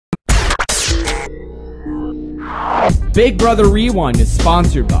Big Brother Rewind is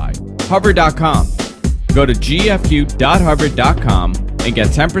sponsored by Hover.com. Go to gfq.hover.com and get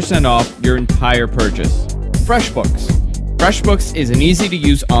 10% off your entire purchase. FreshBooks. FreshBooks is an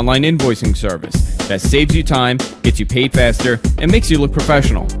easy-to-use online invoicing service that saves you time, gets you paid faster, and makes you look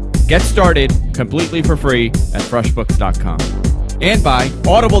professional. Get started completely for free at FreshBooks.com. And by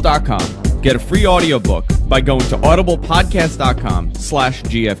Audible.com. Get a free audiobook by going to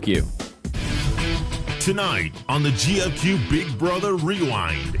audiblepodcast.com/GFQ. Tonight on the GFQ Big Brother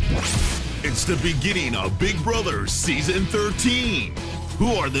Rewind, it's the beginning of Big Brother Season 13.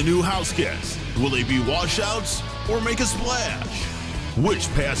 Who are the new house guests? Will they be washouts or make a splash?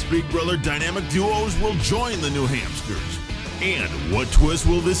 Which past Big Brother dynamic duos will join the new hamsters? And what twist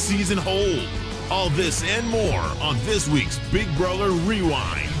will this season hold? All this and more on this week's Big Brother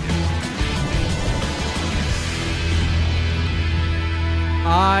Rewind.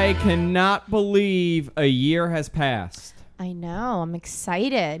 I cannot believe a year has passed. I know. I'm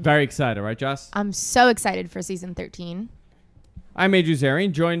excited. Very excited, right, Jess? I'm so excited for season 13. I'm Adrian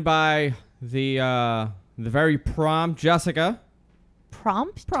Zarian, joined by the very prompt Jessica.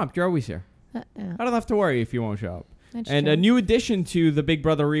 Prompt? Prompt, you're always here. I don't have to worry if you won't show up. That's and true. a new addition to the Big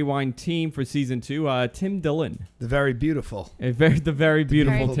Brother Rewind team for season 2, Tim Dillon. The very beautiful. The very beautiful Very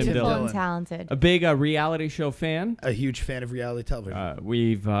Tim beautiful Dillon. and talented. A big reality show fan. A huge fan of reality television.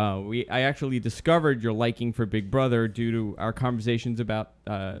 I actually discovered your liking for Big Brother due to our conversations about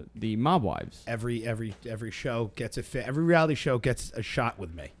the Mob Wives. Every show gets every reality show gets a shot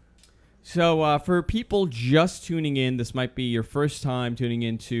with me. So for people just tuning in, this might be your first time tuning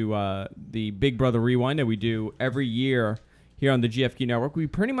into the Big Brother Rewind that we do every year here on the GFQ Network. We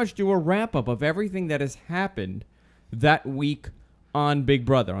pretty much do a wrap-up of everything that has happened that week on Big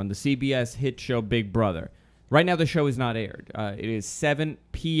Brother, on the CBS hit show Big Brother. Right now the show is not aired. It is 7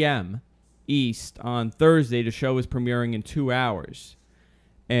 p.m. East on Thursday. The show is premiering in 2 hours.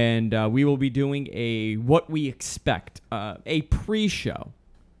 And we will be doing a what we expect, a pre-show.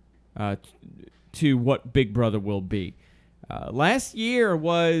 To what Big Brother will be. Last year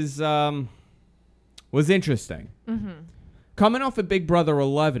was interesting. Mm-hmm. Coming off of Big Brother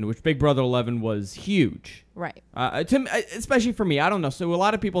 11, which Big Brother 11 was huge. Right. Especially for me. I don't know. So a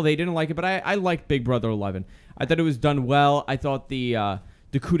lot of people, they didn't like it, but I liked Big Brother 11. I thought it was done well. I thought the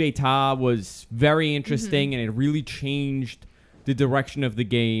coup d'etat was very interesting, and it really changed the direction of the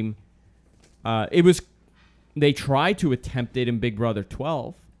game. They tried to attempt it in Big Brother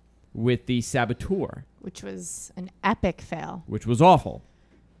 12. With the saboteur, Which was an epic fail. Which was awful.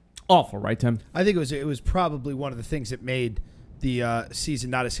 Awful, right, Tim? I think it was probably one of the things that made the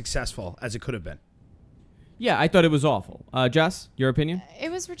season not as successful as it could have been. Yeah, I thought it was awful. Jess, your opinion? It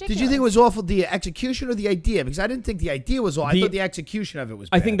was ridiculous. Did you think it was awful, the execution or the idea? Because I didn't think the idea was awful. I thought the execution of it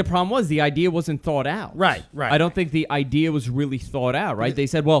was bad. I think the problem was the idea wasn't thought out. Right. I don't think the idea was really thought out, right? They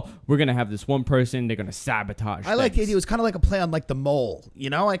said, well, we're going to have this one person, they're going to sabotage I like the idea. It was kind of like a play on like the mole,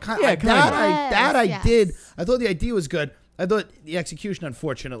 you know? I did. I thought the idea was good. I thought the execution,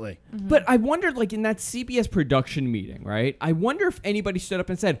 unfortunately. Mm-hmm. But I wondered, like, in that CBS production meeting, right? I wonder if anybody stood up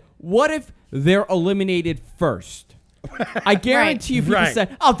and said, what if they're eliminated first? I guarantee you people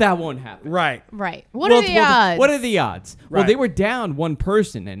said, oh, that won't happen. Right. What are the odds? What are the odds? Right. Well, they were down one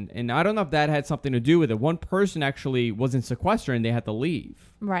person, and I don't know if that had something to do with it. One person actually wasn't sequestered, and they had to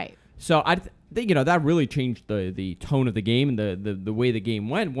leave. Right. So I think, that really changed the tone of the game and the way the game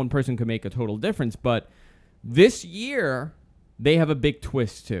went. One person could make a total difference, but this year they have a big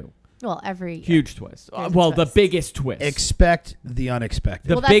twist too. Well, every year. Huge twist. There's Well, a twist. the biggest twist. Expect the unexpected.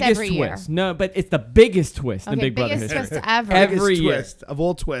 The Well, that's biggest every year. twist. No, but it's the biggest twist in Okay, Big Brother biggest history. twist ever. Every Biggest year. twist of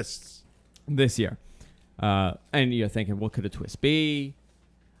all twists. This year. And you're thinking, what could a twist be?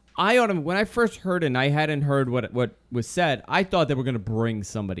 When I first heard it and I hadn't heard what was said, I thought they were going to bring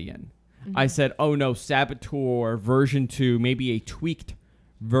somebody in. Mm-hmm. I said, oh no, Saboteur version 2, maybe a tweaked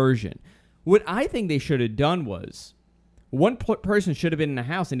version. What I think they should have done was one person should have been in the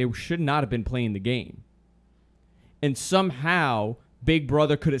house and they should not have been playing the game. And somehow Big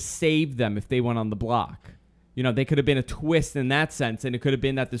Brother could have saved them if they went on the block. They could have been a twist in that sense, and it could have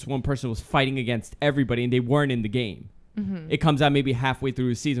been that this one person was fighting against everybody and they weren't in the game. Mm-hmm. It comes out maybe halfway through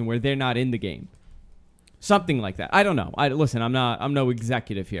the season where they're not in the game. Something like that. I don't know. Listen, I'm no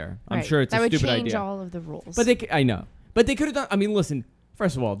executive here. I'm sure it's a stupid idea. That would change all of the rules. But I know. But they could have done. Listen.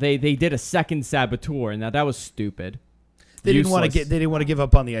 First of all, they did a second saboteur, and now that was stupid. They didn't want to give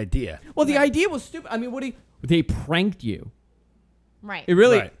up on the idea. Well, the idea was stupid. They pranked you. Right. It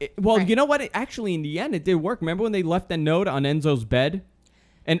really. Right. Well, you know what? Actually, in the end, it did work. Remember when they left that note on Enzo's bed?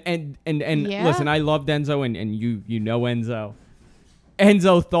 And Yeah. listen, I loved Enzo, and you know Enzo.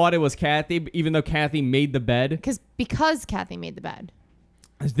 Enzo thought it was Kathy, even though Kathy made the bed. Because Kathy made the bed.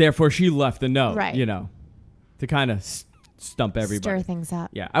 Therefore, she left a note, Right. To kind of stump everybody. Stir things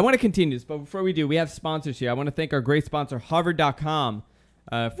up. Yeah, I want to continue this, but before we do, we have sponsors here. I want to thank our great sponsor, Hover.com,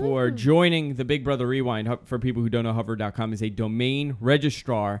 for joining the Big Brother Rewind. For people who don't know, Hover.com is a domain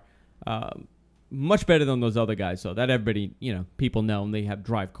registrar, much better than those other guys. So that everybody, people know, and they have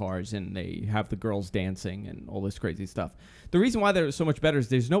drive cars and they have the girls dancing and all this crazy stuff. The reason why they're so much better is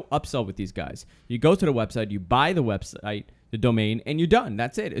there's no upsell with these guys. You go to the website, you buy the website, the domain, and you're done.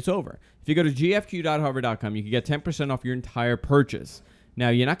 That's it. It's over. If you go to gfq.hover.com, you can get 10% off your entire purchase. Now,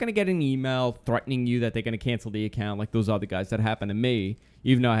 you're not going to get an email threatening you that they're going to cancel the account like those other guys. That happened to me,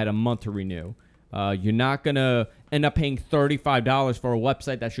 even though I had a month to renew. You're not going to end up paying $35 for a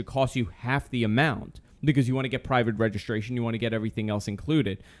website that should cost you half the amount because you want to get private registration. You want to get everything else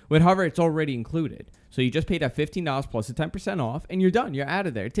included. With Hover, it's already included. So you just paid that $15 plus the 10% off, and you're done. You're out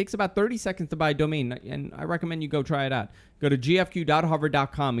of there. It takes about 30 seconds to buy a domain, and I recommend you go try it out. Go to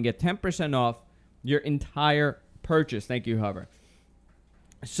gfq.hover.com and get 10% off your entire purchase. Thank you, Hover.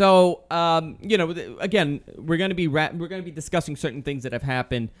 So, again, we're going to be discussing certain things that have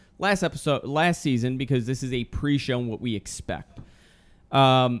happened last season, because this is a pre-show and what we expect.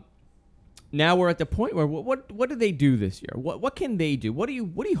 Now we're at the point where what do they do this year? What can they do? What do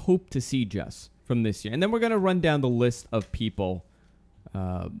you hope to see, Jess, from this year? And then we're going to run down the list of people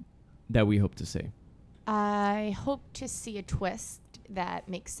that we hope to see. I hope to see a twist that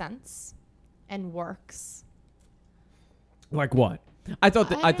makes sense and works. Like what? I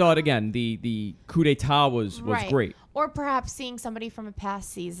thought again the coup d'etat was right. great. Or perhaps seeing somebody from a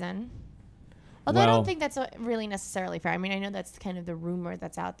past season. Although I don't think that's really necessarily fair. I mean, I know that's kind of the rumor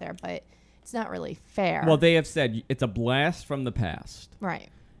that's out there, but it's not really fair. Well, they have said it's a blast from the past. Right.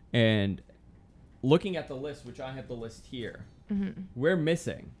 And looking at the list, which I have the list here, we're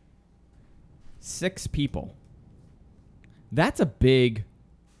missing 6 people. That's a big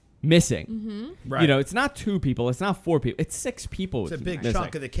missing. Right. It's not 2 people, it's not 4 people, it's 6 people. It's a big missing.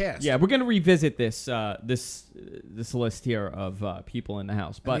 chunk of the cast. Yeah, we're going to revisit this this list here of people in the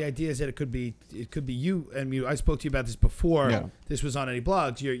house. But the idea is that it could be you and you. I spoke to you about this before. Yeah. This was on any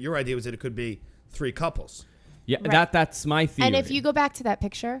blogs. Your idea was that it could be 3 couples. Yeah, right. that's my theory. And if you go back to that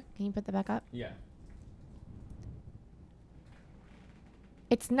picture, can you put that back up? Yeah.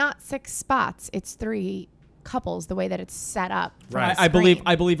 It's not 6 spots, it's 3 couples, the way that it's set up. Right. I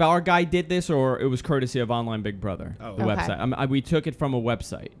believe our guy did this, or it was courtesy of Online Big Brother, the Okay. website. We took it from a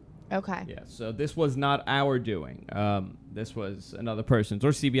website. Okay. Yeah, so this was not our doing. This was another person's,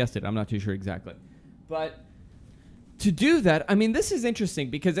 or CBS did. I'm not too sure exactly. But to do that, I mean, this is interesting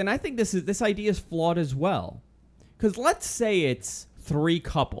because, and I think this idea is flawed as well. Because let's say it's 3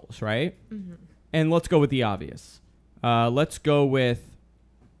 couples, right? Mm-hmm. And let's go with the obvious. Let's go with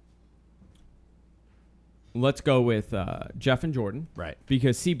Jeff and Jordan. Right.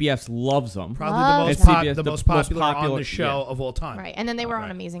 Because CBS loves them. Probably the most popular on the show of all time. Right. And then they were on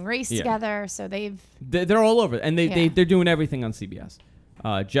Amazing Race together, so they're all over. And they're doing everything on CBS.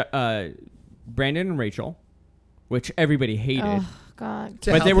 Brandon and Rachel, which everybody hated. oh God.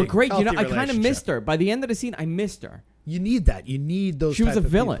 But they were great. I kind of missed her. By the end of the scene, I missed her. You need that. You need those. She was a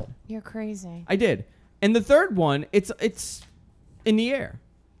villain. People. You're crazy. I did. And the third one, it's in the air.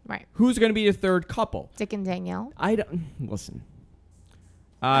 Right. Who's going to be the third couple? Dick and Danielle. I don't listen.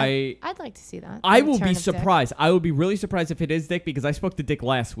 I'd like to see that. I will be surprised. I will be really surprised if it is Dick, because I spoke to Dick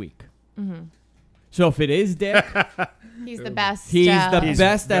last week. Mm-hmm. So if it is Dick, he's the best. He's the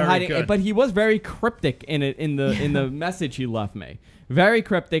best at hiding. Good. But he was very cryptic in the message he left me. Very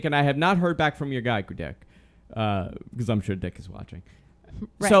cryptic, and I have not heard back from your guy, Dick, because I'm sure Dick is watching.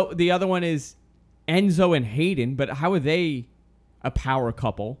 Right. So the other one is Enzo and Hayden. But how are they a power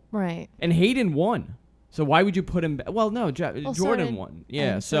couple? Right. And Hayden won. So why would you put him? Well, no, Jordan won.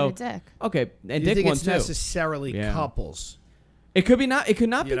 Yeah. So did Dick. Okay, and Dick won won too. too. Necessarily couples. It could be not. It could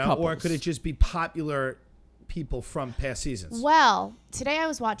not be couples. Or could it just be popular people from past seasons? Well, today I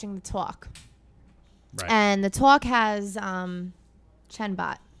was watching The Talk. Right. And The Talk has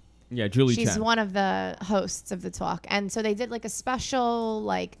Chenbot. Yeah, Julie Chen. She's one of the hosts of The Talk. And so they did like a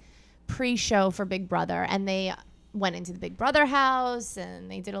special pre-show for Big Brother, and they went into the Big Brother house,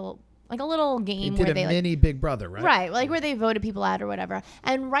 and they did a little game they where did they mini Big Brother, right? Right, where they voted people out or whatever.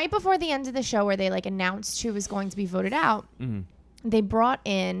 And right before the end of the show, where they announced who was going to be voted out, they brought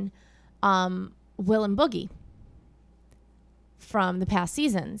in Will and Boogie from the past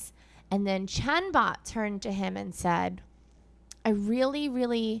seasons, and then Chenbot turned to him and said, "I really,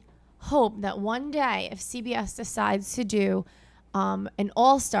 really hope that one day, if CBS decides to do an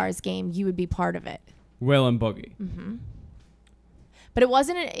All-Stars game, you would be part of it." Will and Boogie. Mm-hmm. but it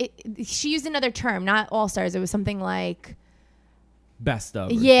wasn't. She used another term, not All Stars. It was something like best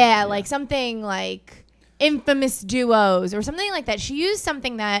of. Yeah, like something like infamous duos or something like that. She used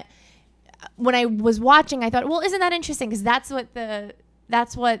something that when I was watching, I thought, well, isn't that interesting? Because that's what the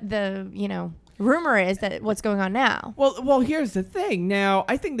rumor is that what's going on now. Well, here's the thing. Now,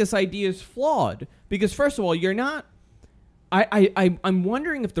 I think this idea is flawed because first of all, you're not. I'm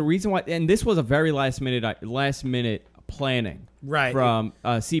wondering if the reason why, and this was a very last minute planning, right, from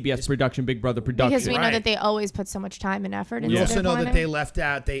CBS production, Big Brother production, because we know that they always put so much time and effort into You their also know planning. that they left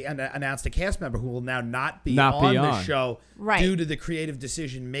out. They announced a cast member who will now not be on the show due to the creative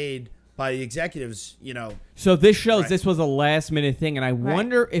decision made by the executives. So this shows this was a last minute thing, and I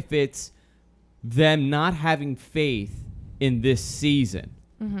wonder if it's them not having faith in this season.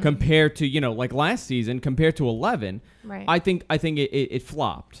 Compared to like last season, compared to 11, I think it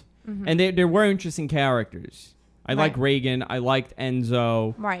flopped, and there were interesting characters. I like Reagan, I liked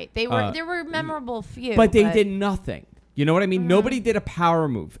Enzo. Right, there were memorable few, but they did nothing. You know what I mean? Nobody did a power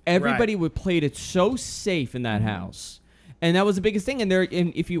move. Everybody played it so safe in that house, and that was the biggest thing. And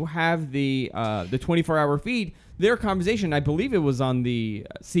if you have the 24-hour feed, their conversation, I believe it was on the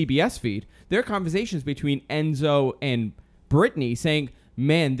CBS feed. Their conversations between Enzo and Brittany saying,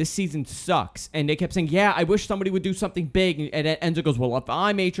 man, this season sucks. And they kept saying, yeah, I wish somebody would do something big. And Enzo goes, well, if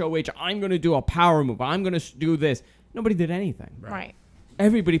I'm HOH, I'm going to do a power move. I'm going to do this. Nobody did anything. Right.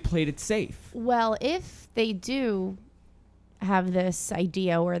 Everybody played it safe. Well, if they do have this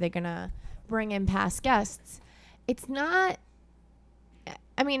idea where they're going to bring in past guests, it's not,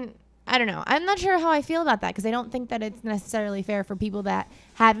 I mean, I don't know. I'm not sure how I feel about that because I don't think that it's necessarily fair for people that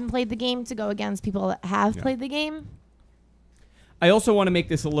haven't played the game to go against people that have played the game. I also want to make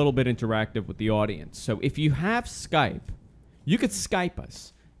this a little bit interactive with the audience. So if you have Skype, you could Skype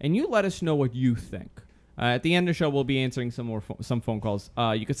us, and you let us know what you think. At the end of the show, we'll be answering some phone calls.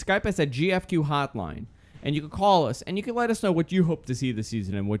 You could Skype us at GFQ Hotline, and you could call us, and you could let us know what you hope to see this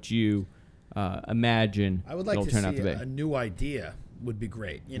season and what you imagine I would like it'll to turn out see to be. a new idea would be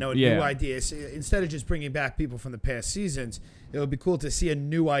great. A new idea. Instead of just bringing back people from the past seasons, it would be cool to see a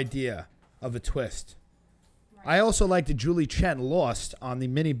new idea of a twist. I also like that Julie Chen lost on the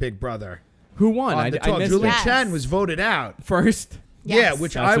mini Big Brother. Who won? I missed Julie it. Chen was voted out First. Yes. Yeah,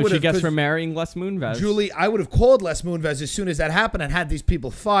 which That's I what would she have. gets for marrying Les Moonves. Julie, I would have called Les Moonves as soon as that happened and had these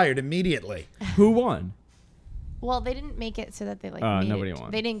people fired immediately. Who won? Well, they didn't make it so that they made nobody it. won.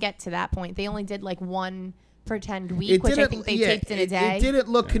 They didn't get to that point. They only did one pretend week, which I think they taped in a day. It didn't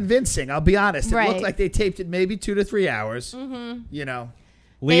look convincing. I'll be honest. It Right. looked like they taped it maybe 2 to 3 hours.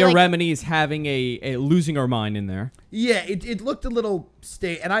 Leah Remini is having a losing her mind in there. Yeah, it looked a little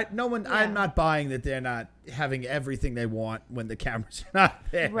and I'm not buying that they're not having everything they want when the cameras are not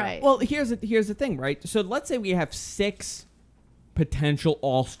there. Right. Well, here's the thing, right? So let's say we have 6 potential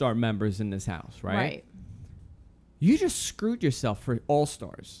all-star members in this house, right? Right. You just screwed yourself for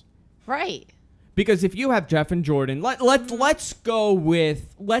all-stars. Right. Because if you have Jeff and Jordan, let's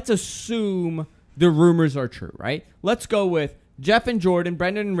assume the rumors are true, right? Let's go with Jeff and Jordan,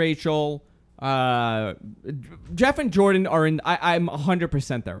 Brendan and Rachel. Jeff and Jordan are in. I'm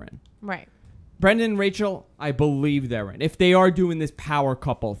 100% they're in. Right. Brendan and Rachel, I believe they're in. If they are doing this power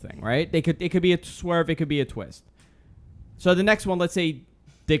couple thing, right? It could be a swerve. It could be a twist. So the next one, let's say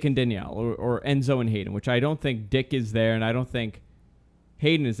Dick and Danielle or Enzo and Hayden, which I don't think Dick is there, and I don't think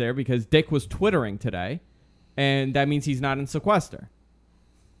Hayden is there because Dick was twittering today, and that means he's not in sequester,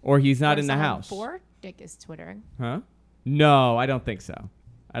 or he's not in the house. Before Dick is twittering. Huh? No, I don't think so.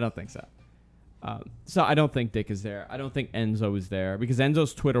 So I don't think Dick is there. I don't think Enzo is there because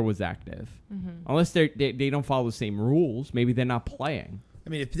Enzo's Twitter was active. Unless they don't follow the same rules. Maybe they're not playing. I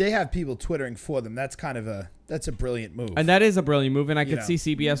mean, if they have people twittering for them, that's a brilliant move. And that is a brilliant move, and I could see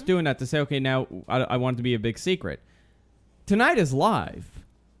CBS doing that to say, okay, now I want it to be a big secret. Tonight is live.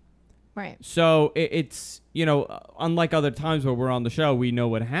 Right. So it's, unlike other times where we're on the show, we know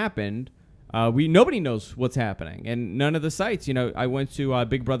what happened. Nobody knows what's happening, and none of the sites. I went to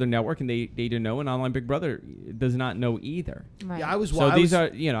Big Brother Network, and they didn't know, and Online Big Brother does not know either. Right.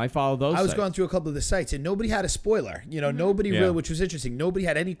 Yeah, I follow those. I was sites. going through a couple of the sites, and nobody had a spoiler. Nobody really, which was interesting. Nobody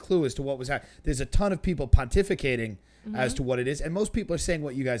had any clue as to what was happening. There's a ton of people pontificating as to what it is, and most people are saying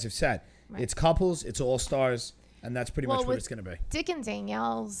what you guys have said. Right. It's couples, it's all stars, and that's pretty much what it's going to be. Dick and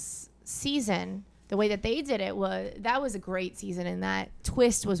Danielle's season, the way that they did it was a great season, and that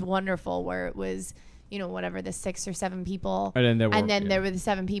twist was wonderful where it was, whatever, the 6 or 7 people. And then there were the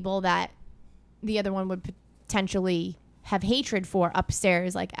 7 people that the other one would potentially have hatred for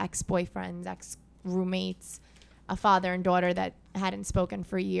upstairs, like ex-boyfriends, ex-roommates, a father and daughter that hadn't spoken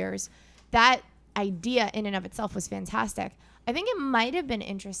for years. That idea in and of itself was fantastic. I think it might have been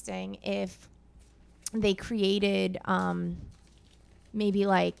interesting if they created maybe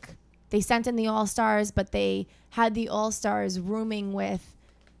like they sent in the All-Stars, but they had the All-Stars rooming with,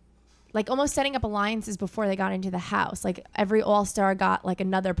 like, almost setting up alliances before they got into the house. Like, every All-Star got, like,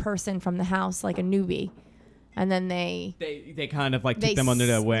 another person from the house, like a newbie. And then they kind of, like, took them under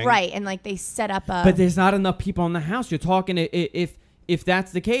their wing. Right, and, like, they set up a... But there's not enough people in the house. You're talking, if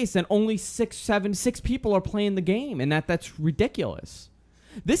that's the case, then only six people are playing the game, and that's ridiculous.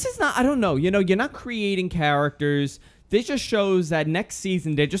 This is not, I don't know, you're not creating characters. This just shows that next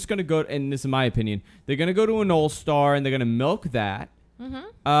season they're just going to go, and this is my opinion, they're going to go to an All-Star, and they're going to milk that. Mm-hmm.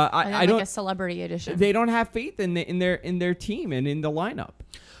 I don't, like a celebrity edition. They don't have faith in their team and in the lineup,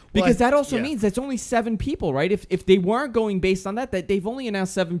 because that also means that's only 7 people, right? If they weren't going based on that they've only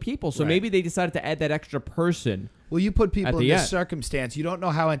announced 7 people, so maybe they decided to add that extra person. Well, you put people in this circumstance, you don't know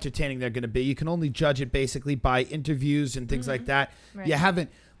how entertaining they're going to be. You can only judge it basically by interviews and things like that. Right. You haven't.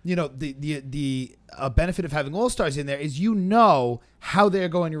 The benefit of having All-Stars in there is how they're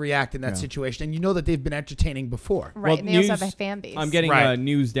going to react in that situation, and you know that they've been entertaining before. Right, and they also have a fan base. I'm getting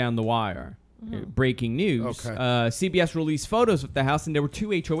news down the wire. Breaking news. Okay. CBS released photos of the house, and there were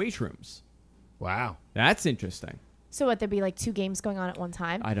 2 HOH rooms. Wow. That's interesting. So what, there'd be like 2 games going on at one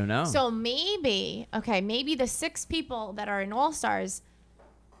time? I don't know. So maybe the 6 people that are in All-Stars,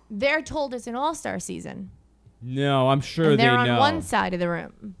 they're told it's an All-Star season. No, I'm sure they're on one side of the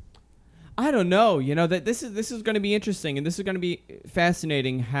room. I don't know. That this is going to be interesting, and this is going to be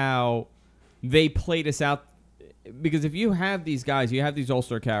fascinating how they play this out. Because if you have these guys, you have these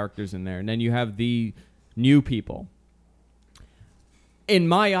All-Star characters in there, and then you have the new people. In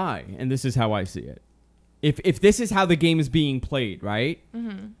my eye, and this is how I see it, if this is how the game is being played, right?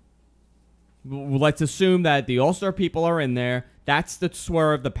 Mm-hmm. Let's assume that the All-Star people are in there. That's the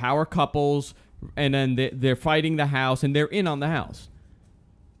swerve, the power couples. And then they're fighting the house, and they're in on the house.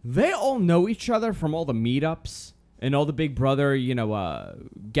 They all know each other from all the meetups and all the Big Brother,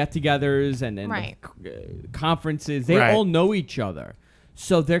 get-togethers and conferences. They all know each other.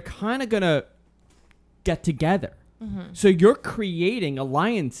 So they're kind of going to get together. Mm-hmm. So you're creating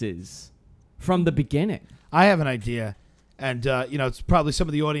alliances from the beginning. I have an idea. And, it's probably some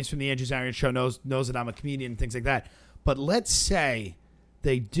of the audience from the Andrew Zarian show knows that I'm a comedian and things like that. But let's say...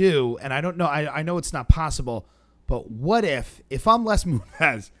 they do, and I don't know. I know it's not possible, but what if I'm Les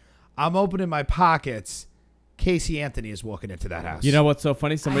Moonves, I'm opening my pockets, Casey Anthony is walking into that house? You know what's so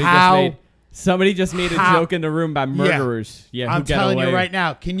funny? Somebody just made a joke in the room about murderers. Yeah, I'm telling you right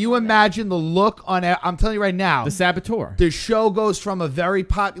now. Can you imagine the look on? I'm telling you right now. The saboteur. The show goes from a very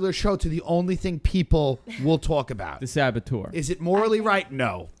popular show to the only thing people will talk about. The saboteur. Is it morally right?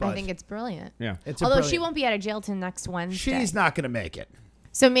 No. I think it's brilliant. Yeah. Although she won't be out of jail till next Wednesday. She's not going to make it.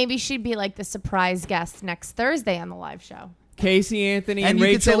 So maybe she'd be like the surprise guest next Thursday on the live show. Casey Anthony and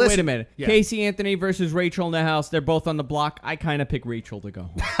Rachel. Wait a minute. Yeah. Casey Anthony versus Rachel in the house. They're both on the block. I kind of pick Rachel to go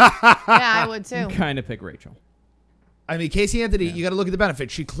home. Yeah, I would too. Kind of pick Rachel. I mean, Casey Anthony, you got to look at the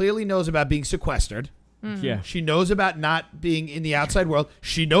benefits. She clearly knows about being sequestered. Mm-hmm. Yeah. She knows about not being in the outside world.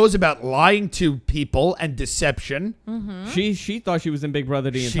 She knows about lying to people and deception. Mm-hmm. She thought she was in Big Brother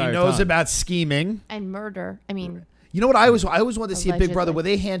the entire time. She knows about scheming. And murder. I mean... You know what? I always wanted to see a Big Brother where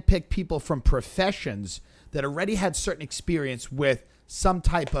they handpick people from professions that already had certain experience with some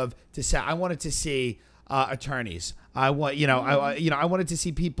type of. I wanted to see attorneys. I wanted to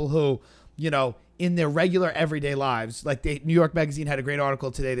see people who, in their regular everyday lives, like New York Magazine had a great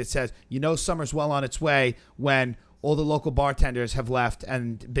article today that says, summer's well on its way when all the local bartenders have left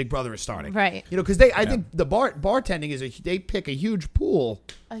and Big Brother is starting. Right. Because I think the bartending is they pick a huge pool.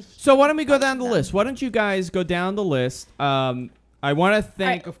 So why don't we go down the list? Why don't you guys go down the list? I want to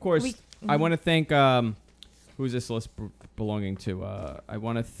thank, of course, I want to thank, who's this list belonging to? I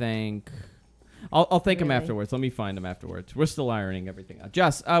want to thank, I'll thank him afterwards. Let me find him afterwards. We're still ironing everything out.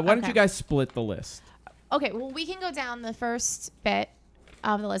 Jess, why don't you guys split the list? Okay, well, we can go down the first bit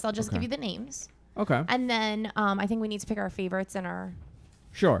of the list. I'll just give you the names. Okay. And then I think we need to pick our favorites and our...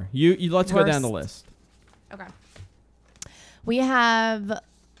 Sure. You let's go down the list. Okay. We have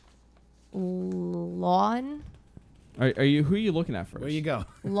Lawn. Who are you looking at first? Where you go?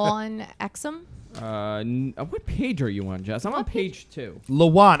 Lawn Exum. What page are you on, Jess? I'm on page 2.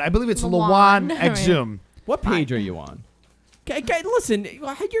 Lawan. I believe it's Lawan Exum. What page are you on? Okay, listen,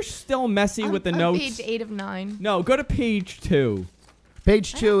 you're still messy with the notes. Page 8 of 9. No, go to page 2.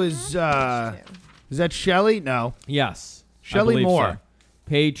 Page 2 is that Shelley? No. Yes. Shelley Moore. So.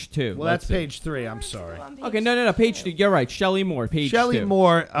 Page 2. Well, that's page 3. I'm sorry. Okay, no. Page 2. You're right. Shelley Moore. Page 2. Shelley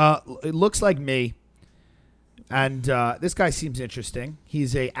Moore. It looks like me. And this guy seems interesting.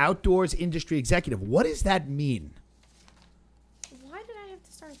 He's a outdoors industry executive. What does that mean?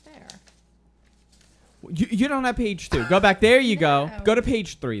 right there. You don't have page 2. Go back. There you go. No. Go to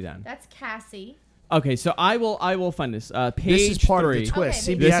page 3 then. That's Cassie. Okay, so I will find this. Page This is part 3. of the twist.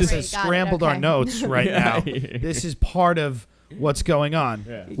 Okay, CBS page has three. Got it, scrambled our okay. notes right now. Yeah. This is part of what's going on.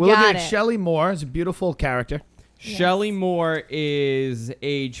 Yeah. We're looking Got at it. Shelley Moore. Is a beautiful character. Shelley Moore is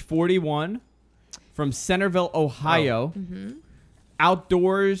age 41 from Centerville, Ohio.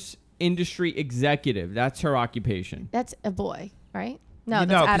 Outdoors industry executive. That's her occupation. That's a boy, right? No, you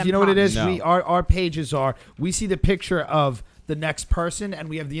that's know, 'cause Adam you know what it Pop. is. No. Our pages are. We see the picture of the next person, and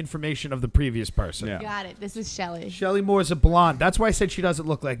we have the information of the previous person. Yeah. Got it. This is Shelly. Shelley Moore is a blonde. That's why I said she doesn't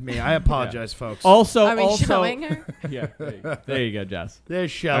look like me. I apologize, folks. Also, Are we also, showing her? yeah. There you go, Jess. There's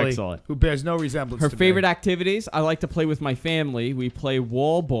Shelley, Excellent. who bears no resemblance Her to favorite me. activities, I like to play with my family. We play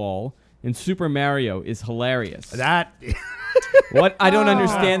wall ball, and Super Mario is hilarious. That What? I don't Oh.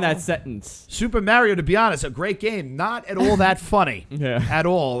 understand that sentence. Super Mario, to be honest, a great game. Not at all that funny. Yeah. At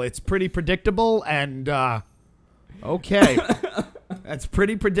all. It's pretty predictable and okay. That's a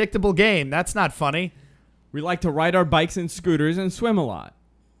pretty predictable game. That's not funny. We like to ride our bikes and scooters and swim a lot.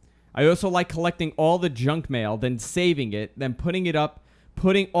 I also like collecting all the junk mail, then saving it, then putting it up,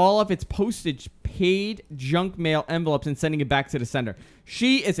 putting all of its postage paid junk mail envelopes and sending it back to the sender.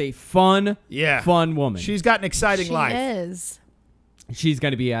 She is a fun woman. She's got an exciting She life. is. She's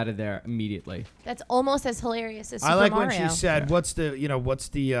going to be out of there immediately. That's almost as hilarious as Super I like Mario. when she said, what do you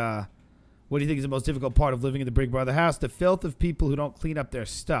think is the most difficult part of living in the Big Brother house? The filth of people who don't clean up their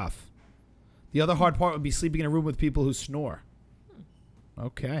stuff. The other hard part would be sleeping in a room with people who snore.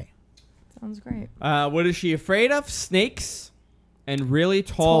 Okay. Sounds great. What is she afraid of? Snakes and really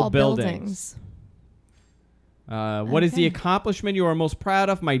tall buildings. What is the Okay. accomplishment you are most proud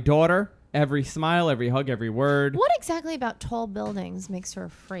of? My daughter. Every smile, every hug, every word. What exactly about tall buildings makes her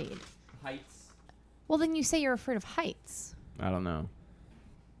afraid? Heights. Well, then you say you're afraid of heights. I don't know.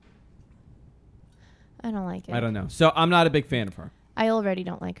 I don't like it. I don't know. So I'm not a big fan of her. I already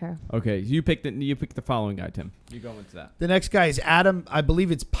don't like her. Okay, you picked the following guy, Tim. You go into that. The next guy is Adam. I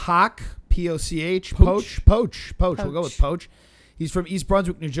believe it's Poch. P-O-C-H. Poach. Poach. We'll go with Poach. He's from East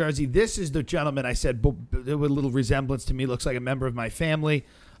Brunswick, New Jersey. This is the gentleman I said with a little resemblance to me. Looks like a member of my family.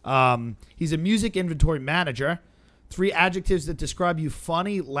 He's a music inventory manager. 3 adjectives that describe you: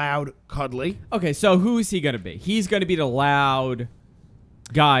 funny, loud, cuddly. Okay, so who's he going to be? He's going to be the loud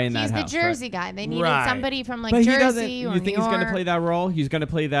guy in that He's the house. Jersey guy. They needed Right. somebody from like But he doesn't. Jersey or You think New he's going to York. play that role? He's going to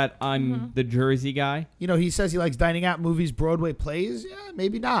play that I'm the Jersey guy? You know, he says he likes dining out, movies, Broadway plays. Yeah,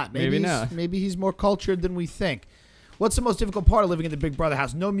 maybe not. Maybe he's, not. Maybe he's more cultured than we think. What's the most difficult part of living in the Big Brother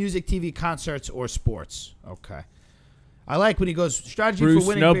house? No music, TV, concerts, or sports. Okay. I like when he goes, strategy Bruce, for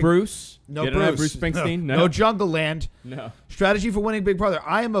winning no Big... Bruce. No You don't have Bruce Springsteen. No Jungle Land. No. Strategy for winning Big Brother.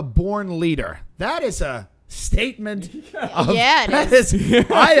 I am a born leader. That is a statement. Of, Yeah, it that is.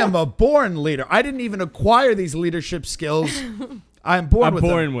 I am a born leader. I didn't even acquire these leadership skills. I'm born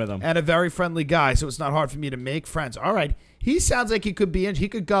with them. And a very friendly guy, so it's not hard for me to make friends. All right. He sounds like he could be in. He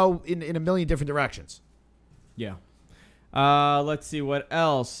could go in a million different directions. Yeah. Let's see what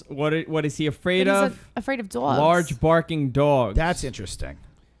else. What is he afraid But of? he's afraid of dogs. Large barking dogs. That's interesting.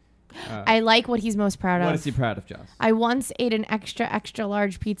 I like what he's most proud of. What is he proud of, Joss? I once ate an extra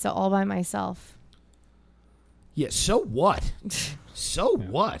large pizza all by myself. Yeah, so what? So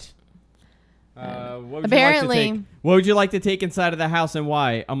what? What would Apparently. you like to take? What would you like to take inside of the house and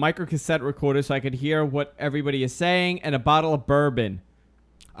why? A micro cassette recorder so I could hear what everybody is saying, and a bottle of bourbon.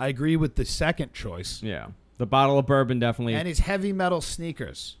 I agree with the second choice. Yeah. The bottle of bourbon definitely. And his heavy metal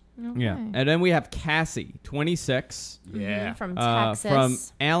sneakers. Yeah. And then we have Cassie, 26. Yeah. From Texas. From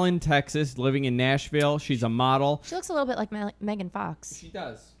Allen, Texas, living in Nashville. She's a model. She looks a little bit like Megan Fox. She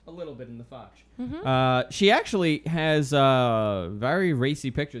does. A little bit in the Fox. She actually has very racy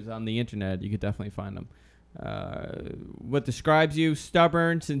pictures on the internet. You could definitely find them. What describes you?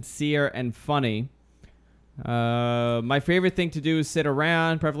 Stubborn, sincere, and funny. My favorite thing to do is sit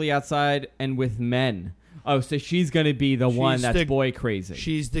around, preferably outside and with men. Oh, so she's going to be the one that's boy crazy.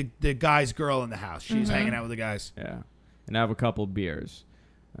 She's the guy's girl in the house. She's hanging out with the guys. Yeah. And have a couple beers.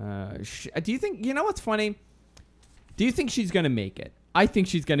 Do you think, you know what's funny? Do you think she's going to make it? I think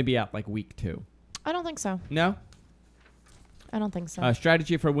she's going to be out like week 2. I don't think so. No? I don't think so.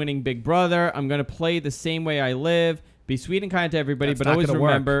 Strategy for winning Big Brother. I'm going to play the same way I live. Be sweet and kind to everybody, That's but not always gonna work.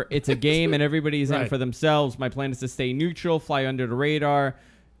 remember it's a game and everybody's in Right. it for themselves. My plan is to stay neutral, fly under the radar,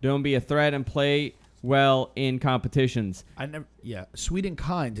 don't be a threat, and play well in competitions. Sweet and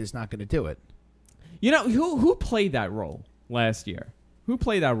kind is not going to do it. You know, who played that role last year? Who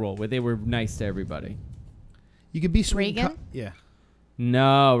played that role where they were nice to everybody? You could be sweet. Reagan? Yeah.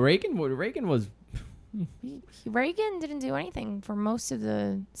 No, Reagan was Reagan didn't do anything for most of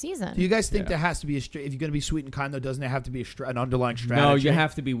the season. Do you guys think there has to be if you're going to be sweet and kind, though, doesn't there have to be an underlying strategy? No, you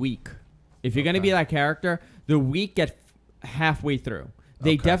have to be weak. If you're going to be that character, the weak get halfway through.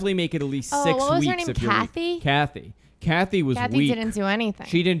 They definitely make it at least 6 weeks. What was her name? Kathy? Kathy was Kathy weak. didn't do anything.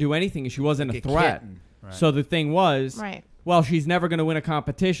 She didn't do anything, and she wasn't a threat. Right. So the thing was, well, she's never going to win a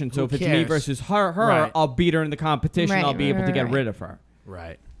competition. So if it's me versus her, I'll beat her in the competition. I'll be able to get rid of her.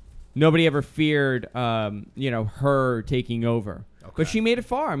 Right. Nobody ever feared, her taking over. Okay. But she made it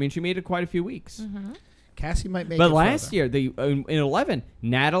far. I mean, she made it quite a few weeks. Mm-hmm. Cassie might make it But last year, in 11,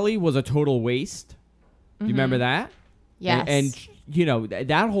 Natalie was a total waste. Do you remember that? Yes. And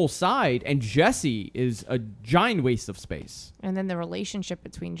that whole side, and Jesse is a giant waste of space. And then the relationship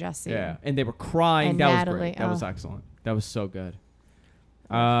between Jesse. Yeah, and they were crying. And that Natalie. was great. That was excellent. That was so good.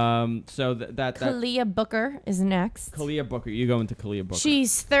 So that Kalia Booker is next. Kalia Booker. You go into Kalia Booker.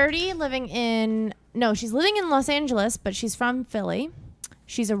 She's 30, she's living in Los Angeles, but she's from Philly.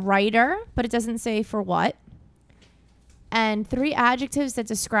 She's a writer, but it doesn't say for what. And 3 adjectives that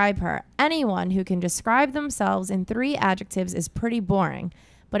describe her. Anyone who can describe themselves in 3 adjectives is pretty boring.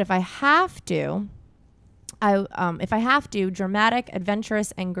 But if I have to, dramatic,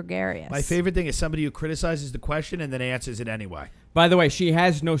 adventurous, and gregarious. My favorite thing is somebody who criticizes the question and then answers it anyway. By the way, she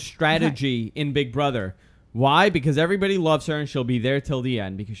has no strategy in Big Brother. Why? Because everybody loves her and she'll be there till the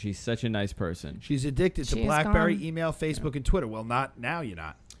end because she's such a nice person. She's addicted to BlackBerry, email, Facebook, and Twitter. Well, not now. You're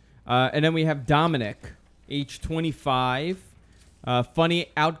not. And then we have Dominic, age 25, funny,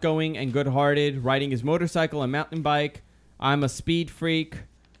 outgoing, and good-hearted, riding his motorcycle and mountain bike. I'm a speed freak.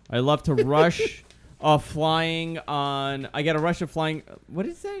 I love to rush flying on. I get a rush of flying. What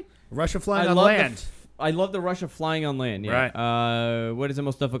did it say? Rush of flying on land. I love the rush of flying on land. Yeah. Right. What is the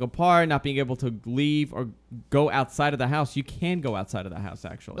most difficult part? Not being able to leave or go outside of the house. You can go outside of the house,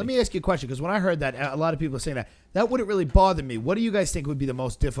 actually. Let me ask you a question, because when I heard that, a lot of people are saying that wouldn't really bother me. What do you guys think would be the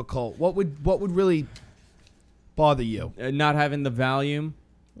most difficult? What would really bother you? Not having the volume.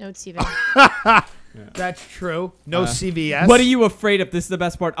 No TV. That's true. No CVS. What are you afraid of? This is the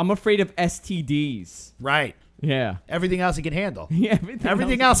best part. I'm afraid of STDs. Right. Yeah. Everything else I can handle. Yeah.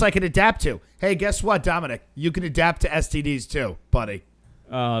 Everything else I can adapt to. Hey, guess what, Dominic? You can adapt to STDs too, buddy.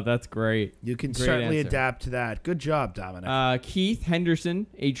 Oh, that's great. You can Great certainly answer. adapt to that. Good job, Dominic. Keith Henderson,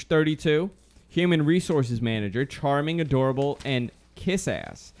 age 32, human resources manager, charming, adorable, and kiss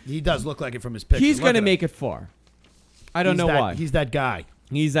ass. He does look like it from his picture. He's going to make it far. I don't know why. He's that guy.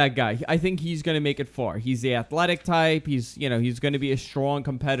 He's that guy. I think he's going to make it far. He's the athletic type. He's going to be a strong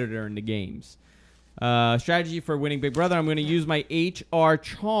competitor in the games. Strategy for winning Big Brother. I'm going to use my HR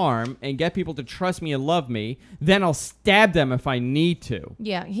charm and get people to trust me and love me. Then I'll stab them if I need to.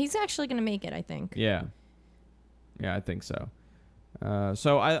 Yeah, he's actually going to make it, I think. Yeah. Yeah, I think so.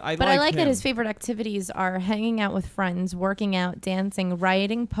 So I like that his favorite activities are hanging out with friends, working out, dancing,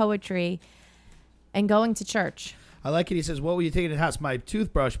 writing poetry, and going to church. I like it. He says, what will you take to the house? My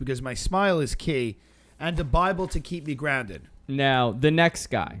toothbrush, because my smile is key, and the Bible to keep me grounded. Now, the next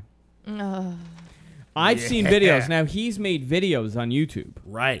guy. I've seen videos. Now, he's made videos on YouTube.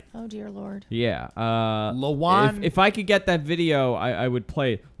 Right. Oh, dear Lord. Yeah. Lawan. If I could get that video, I would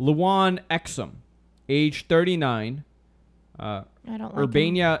play it. Lawan Exum, age 39. I don't like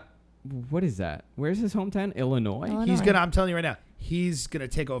Urbania. What is that? Where's his hometown? Illinois? I'm telling you right now, he's going to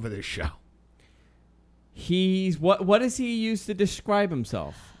take over this show. What does he use to describe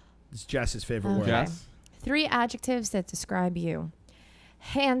himself? It's Jess's favorite word. Jess? 3 adjectives that describe you.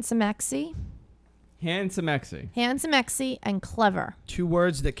 Handsomexy. Handsomexy and clever. 2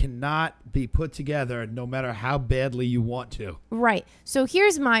 words that cannot be put together no matter how badly you want to. Right. So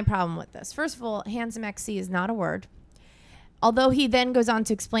here's my problem with this. First of all, handsomexy is not a word. Although he then goes on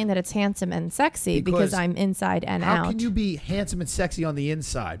to explain that it's handsome and sexy because I'm inside and out. How can you be handsome and sexy on the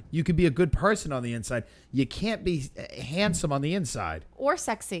inside? You can be a good person on the inside. You can't be handsome on the inside. Or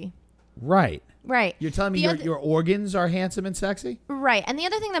sexy. Right. Right. You're telling me your organs are handsome and sexy? Right. And the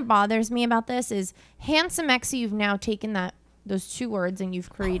other thing that bothers me about this is handsomexy, you've now taken those 2 words and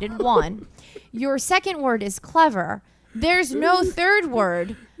you've created one. Your second word is clever. There's no third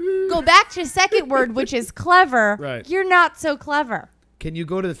word. Go back to second word, which is clever. Right. You're not so clever. Can you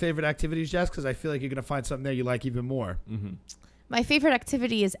go to the favorite activities, Jess? Because I feel like you're going to find something there you like even more. Mm-hmm. My favorite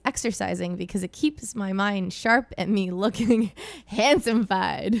activity is exercising because it keeps my mind sharp and me looking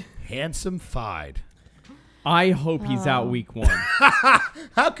handsome-fied. Handsome-fied. I hope he's out week 1.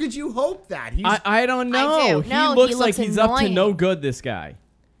 How could you hope that? I don't know. I do. He No, looks he like looks he's up to annoying. no good, this guy.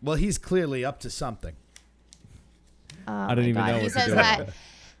 Well, he's clearly up to something. I don't even know He what says to do. that.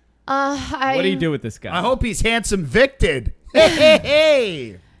 What do you do with this guy? I hope he's handsome-victed.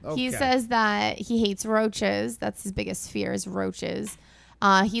 Hey. He says that he hates roaches. That's his biggest fear is roaches.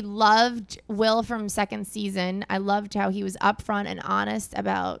 He loved Will from second season. I loved how he was upfront and honest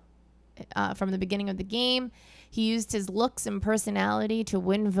about from the beginning of the game. He used his looks and personality to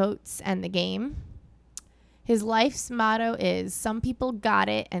win votes and the game. His life's motto is, some people got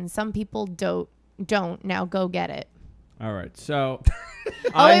it and some people don't. Now go get it. All right. So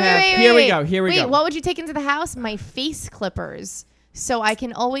Here we go. What would you take into the house? My face clippers. So I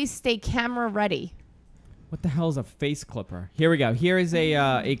can always stay camera ready. What the hell is a face clipper? Here we go. Here is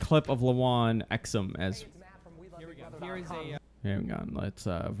a clip of Lawan Exum as. Here we go. Here is a. Here we go. It's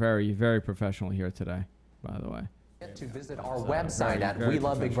very, very professional here today, by the way. To visit our website at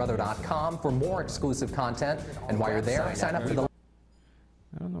welovebigbrother.com for more exclusive content. And while you're there, sign up for the. I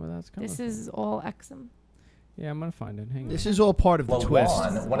don't know where that's coming. This is all Exum. Yeah, I'm gonna find it. Hang on. This is all part of the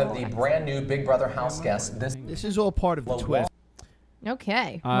twist. One of the brand new Big Brother house guests. This is all part of the twist.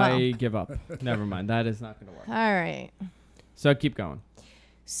 Okay. I give up. Never mind. That is not gonna work. All right. So keep going.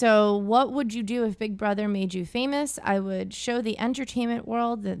 So what would you do if Big Brother made you famous? I would show the entertainment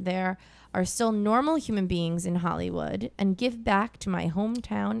world that there are still normal human beings in Hollywood and give back to my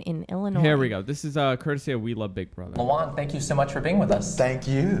hometown in Illinois. Here we go. This is courtesy of We Love Big Brother. Lawan, thank you so much for being with us. Thank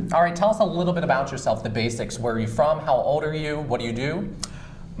you. All right, tell us a little bit about yourself, the basics. Where are you from? How old are you? What do you do?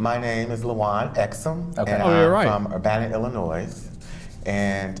 My name is Lawan Exum, Okay. and you're right. I'm from Urbana, Illinois,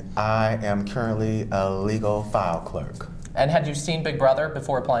 and I am currently a legal file clerk. And had you seen Big Brother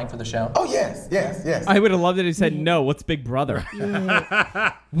before applying for the show? Oh, yes, yes, yes. I would have loved it if he said no. What's Big Brother?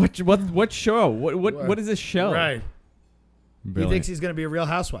 What show? What is this show? Right. He Brilliant. thinks he's going to be a real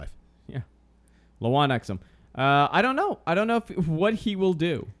housewife. Yeah. Lawan Exum. I don't know. I don't know what he will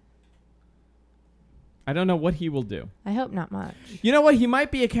do. I don't know what he will do. I hope not much. You know what? He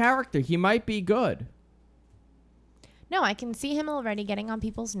might be a character. He might be good. No, I can see him already getting on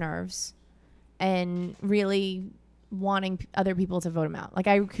people's nerves and really wanting other people to vote him out. Like,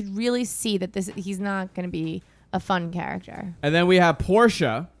 I could really see that he's not going to be a fun character. And then we have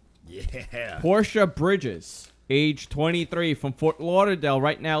Portia. Yeah. Portia Bridges, age 23, from Fort Lauderdale,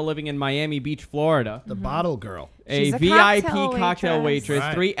 right now living in Miami Beach, Florida. The bottle girl. She's A a VIP cocktail cocktail waitress.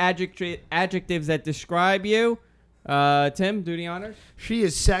 Right. 3 adjectives that describe you. Tim, do the honors. She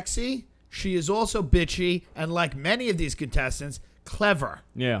is sexy. She is also bitchy. And like many of these contestants, clever.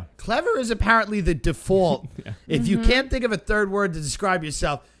 Yeah. Clever is apparently the default. If you can't think of a third word to describe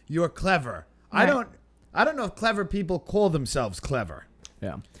yourself, you're clever. Right. I don't know if clever people call themselves clever,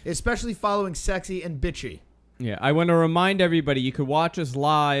 Yeah. especially following sexy and bitchy. Yeah, I want to remind everybody you can watch us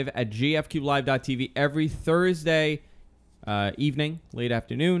live at gfqlive.tv every Thursday evening, late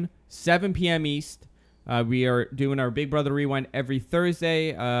afternoon, 7 p.m. East. We are doing our Big Brother Rewind every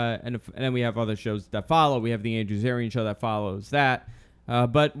Thursday, and then we have other shows that follow. We have the Andrew Zarian show that follows that.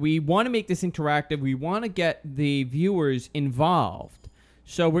 But we want to make this interactive. We want to get the viewers involved.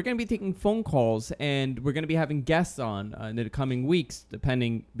 So we're going to be taking phone calls, and we're going to be having guests on in the coming weeks,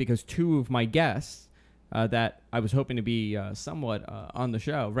 because 2 of my guests that I was hoping to be somewhat on the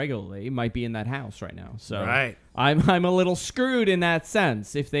show regularly might be in that house right now. So Right. I'm a little screwed in that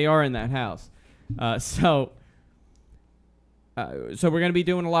sense if they are in that house. So we're going to be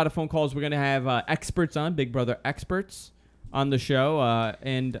doing a lot of phone calls. We're going to have experts on, Big Brother experts on the show.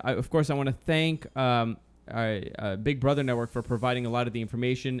 And of course, I want to thank Big Brother Network for providing a lot of the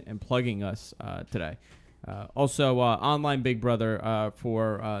information and plugging us today. Also, Online Big Brother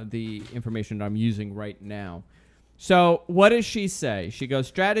for the information that I'm using right now. So what does she say? She goes,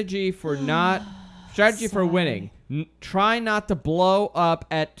 strategy for winning. Try not to blow up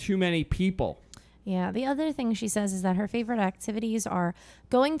at too many people. Yeah, the other thing she says is that her favorite activities are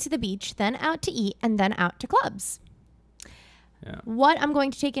going to the beach, then out to eat, and then out to clubs. Yeah. What I'm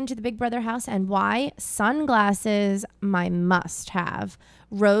going to take into the Big Brother house and why? Sunglasses, my must-have.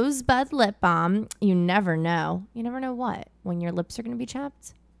 Rosebud lip balm. You never know. You never know what? When your lips are going to be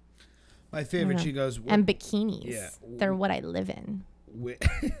chapped? My favorite, Yeah. she goes, And bikinis. Yeah. They're what I live in.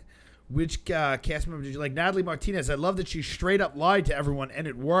 which cast member did you like? Natalie Martinez. I love that she straight up lied to everyone, and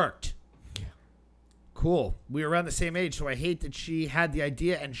it worked. Cool. We were around the same age, so I hate that she had the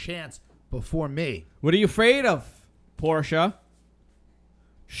idea and chance before me. What are you afraid of, Portia?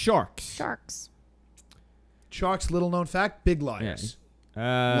 Sharks. Sharks. Sharks, little known fact, big liars.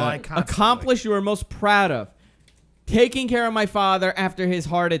 Lie constantly. Accomplish you are most proud of. Taking care of my father after his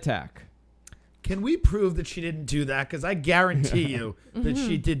heart attack. Can we prove that she didn't do that? Because I guarantee you that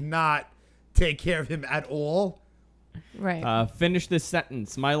she did not take care of him at all. Right. Finish this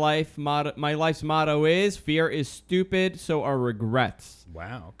sentence. My life's motto is fear is stupid, so are regrets.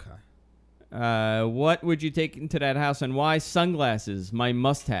 Wow. Okay. What would you take into that house and why? Sunglasses, my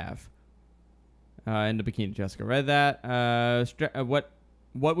must-have. In the bikini, Jessica read that.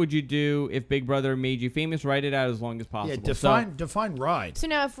 What would you do if Big Brother made you famous? Write it out as long as possible. Yeah, define ride. So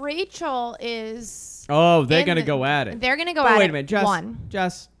now if Rachel is... Oh, they're going to go at it. They're going to go at it. Wait a minute,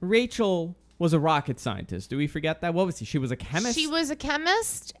 Jess, Rachel was a rocket scientist. Do we forget that? What was she? She was a chemist? She was a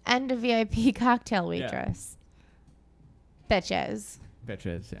chemist and a VIP cocktail waitress. Bitches.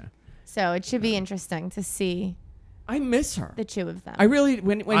 Bitches, yeah. So it should be interesting to see I miss her. the two of them. I really,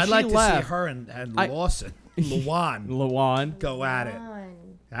 when I'd she like left. to see her and Lawson, Lawan. go at it.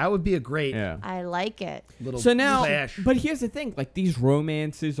 That would be a great I like it. little So now, clash. but here's the thing: like these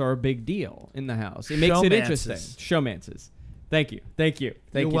romances are a big deal in the house. It makes it interesting. Showmances. Thank you.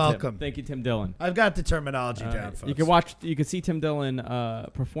 You're welcome. Tim. Thank you, Tim Dillon. I've got the terminology down, folks. You can see Tim Dillon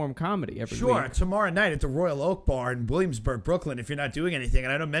perform comedy every week. Sure, tomorrow night at the Royal Oak Bar in Williamsburg, Brooklyn, if you're not doing anything.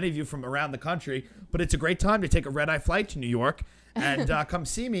 And I know many of you from around the country, but it's a great time to take a red-eye flight to New York and come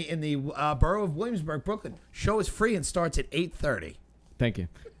see me in the borough of Williamsburg, Brooklyn. Show is free and starts at 8:30. Thank you.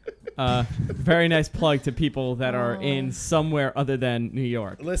 Very nice plug to people that are in somewhere other than New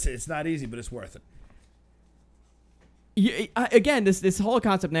York. Listen, it's not easy, but it's worth it. Again, this whole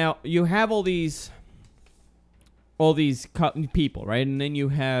concept now, you have all these people, right? And then you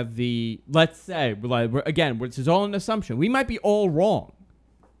have let's say, again, this is all an assumption. We might be all wrong.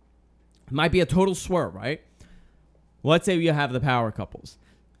 It might be a total swerve, right? Let's say you have the power couples.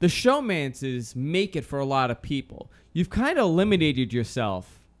 The showmances make it for a lot of people. You've kind of eliminated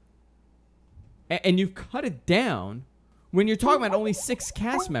yourself, and you've cut it down when you're talking about only 6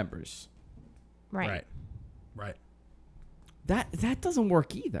 cast members. Right. That doesn't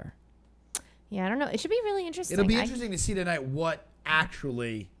work either. Yeah, I don't know. It should be really interesting. It'll be interesting to see tonight what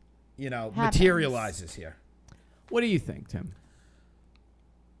actually, materializes here. What do you think, Tim?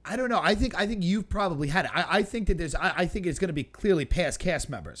 I don't know. I think you've probably had it. I think that I think it's going to be clearly past cast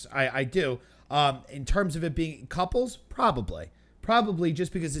members. I do. In terms of it being couples, probably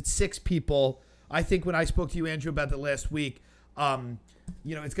just because it's 6 people. I think when I spoke to you, Andrew, about that last week,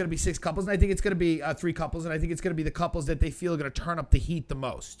 it's going to be 6 couples, and I think it's going to be 3 couples, and I think it's going to be the couples that they feel are going to turn up the heat the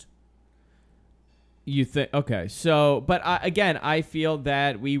most. You think? Okay, so, but again, I feel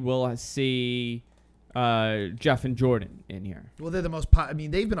that we will see Jeff and Jordan in here. Well, they're the most.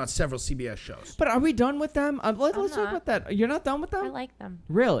 They've been on several CBS shows. But are we done with them? Let's talk about that. You're not done with them? I like them.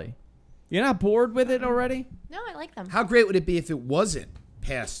 Really? You're not bored with it already? No, I like them. How great would it be if it wasn't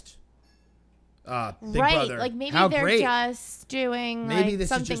past Big Brother? Like maybe How they're great. just doing Maybe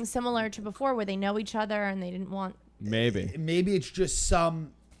something similar to before where they know each other and they didn't want... Maybe it's just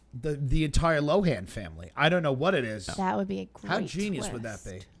the entire Lohan family. I don't know what it is. That would be a great How genius twist. would that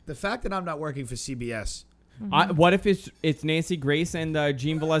be? The fact that I'm not working for CBS. What if it's Nancy Grace and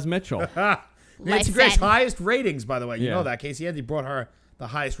Jean Velez Mitchell? Nancy Grace, highest ratings, by the way. You Yeah. know that. Casey Anthony brought her the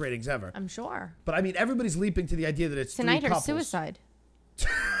highest ratings ever. I'm sure. But everybody's leaping to the idea that it's Tonight 3 or couples. suicide.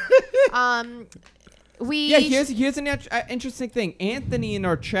 Here's an interesting thing. Anthony in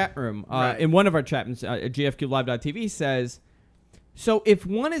our chat room, in one of our chat rooms, GFQLive.tv says, so if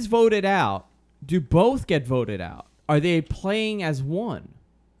one is voted out, do both get voted out? Are they playing as one?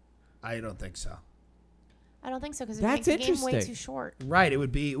 I don't think so. I don't think so because it That's makes the game way interesting. too short. Right. It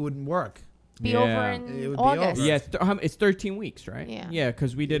wouldn't work. Be over in It would be August. over. Yeah, it's 13 weeks, right? Yeah. Yeah,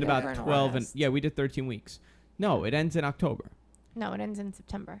 because we did Over about in 12 August. we did 13 weeks. No, it ends in October. No, it ends in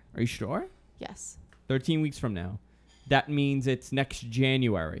September. Are you sure? Yes. 13 weeks from now. That means it's next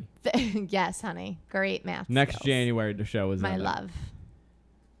January. Yes, honey. Great math Next skills. January the show is My ending.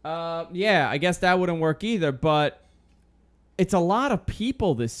 love. Yeah, I guess that wouldn't work either, but it's a lot of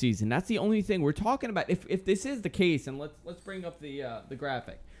people this season. That's the only thing we're talking about. If this is the case, and let's bring up the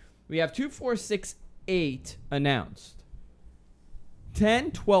graphic. We have 2, 4, 6, 8 announced.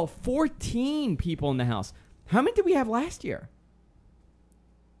 10, 12, 14 people in the house. How many did we have last year?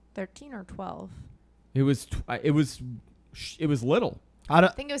 13 or 12. It was little. I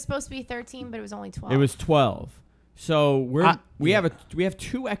think it was supposed to be 13, but it was only 12. It was 12. So we have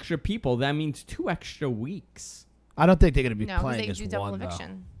 2 extra people. That means 2 extra weeks. I don't think they're going to be No, because playing they as do double one,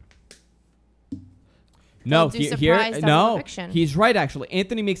 eviction. No, They'll do surprise double no, eviction. he's right. Actually,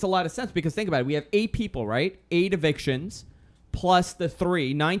 Anthony makes a lot of sense because think about it. We have 8 people, right? 8 evictions plus the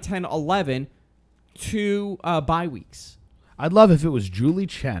 3, 9, 10, 11, 2 bye weeks. I'd love if it was Julie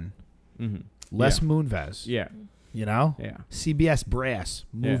Chen, Les Yeah. Moonves. Yeah, Yeah. CBS brass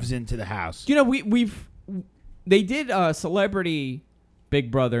moves into the house. You know, they did Celebrity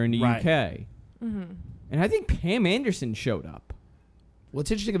Big Brother in the UK, and I think Pam Anderson showed up. What's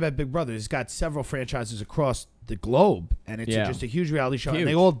interesting about Big Brother is it's got several franchises across the globe, and it's just a huge reality show. Huge. And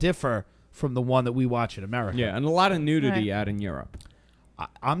they all differ from the one that we watch in America. Yeah, and a lot of nudity out in Europe.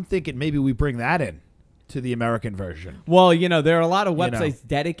 I'm thinking maybe we bring that in to the American version. Well, there are a lot of websites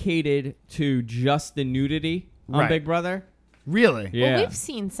dedicated to just the nudity on Big Brother. Really? Yeah. Well, we've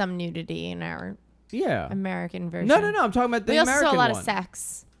seen some nudity in our American version. No. I'm talking about the American one. We also saw a lot of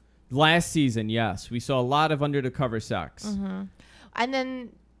sex. Last season, yes. We saw a lot of under the cover sex. Mm-hmm. And then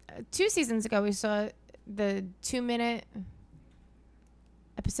 2 seasons ago, we saw the 2-minute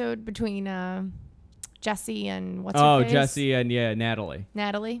episode between Jesse and what's her face? Jesse and Natalie.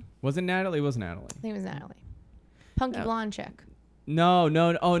 Natalie? Was it Natalie? It was Natalie. I think it was Natalie. Punky blonde chick. No.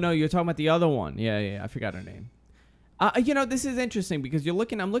 Oh, no. You're talking about the other one. Yeah. I forgot her name. This is interesting because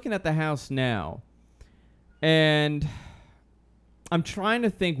I'm looking at the house now, and I'm trying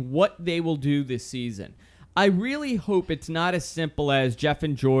to think what they will do this season. I really hope it's not as simple as Jeff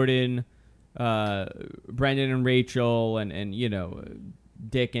and Jordan, Brendan and Rachel, and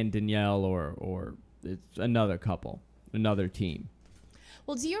Dick and Danielle, or it's another couple, another team.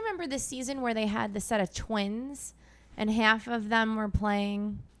 Well, do you remember this season where they had the set of twins, and half of them were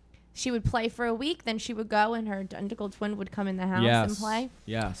playing? She would play for a week, then she would go, and her identical twin would come in the house and play.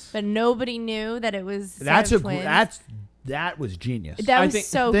 Yes. But nobody knew that it was twins. That was genius. That was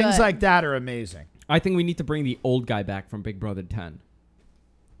so good. Things like that are amazing. I think we need to bring the old guy back from Big Brother 10.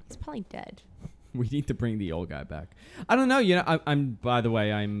 He's probably dead. We need to bring the old guy back. I don't know. I'm. By the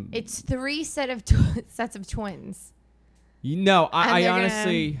way, I'm. It's 3 sets of twins.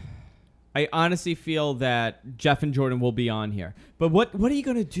 I honestly feel that Jeff and Jordan will be on here. But what are you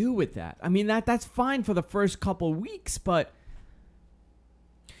going to do with that? I mean, that's fine for the first couple weeks, but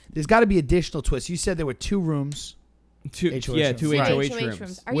there's got to be additional twists. You said there were 2 rooms. Two HOH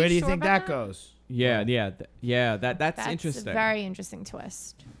rooms. Where do you think that goes? Yeah. That's interesting. That's a very interesting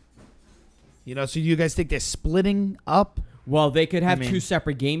twist. So you guys think they're splitting up? Well, they could have 2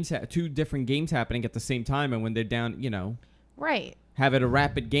 separate games, 2 different games happening at the same time, and when they're down, right. Have it a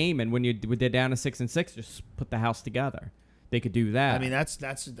rapid game, and when they're down to 6-6, just put the house together. They could do that. I mean, that's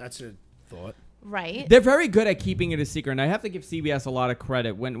a thought. Right. They're very good at keeping it a secret, and I have to give CBS a lot of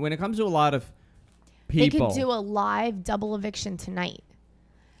credit when it comes to a lot of people. They could do a live double eviction tonight.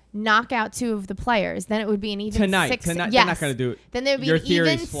 Knock out 2 of the players, then it would be an even tonight. 6. Tonight, yes. they're not going to do it. Then there would be Your an even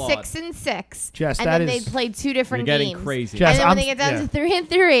theory's flawed. 6-6. Jess, and then they'd play 2 different You're games. getting crazy. Jess, and then when they get down to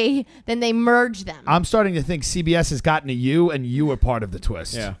 3-3, then they merge them. I'm starting to think CBS has gotten to you, and you are part of the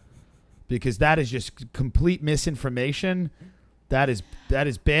twist. Yeah. Because that is just complete misinformation. That is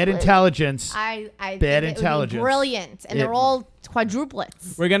bad intelligence. I bad think intelligence. It would be brilliant, and they're all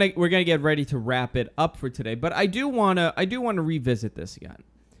quadruplets. We're gonna get ready to wrap it up for today, but I do wanna revisit this again.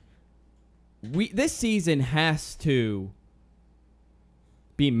 This season has to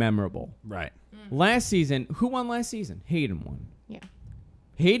be memorable. Right. Last season, who won last season? Hayden won. Yeah.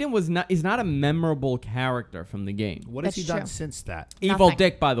 Hayden is not a memorable character from the game. What has he done true. since that? Evil Nothing.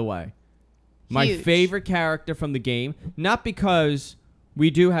 Dick, by the way. My Huge. favorite character from the game, not because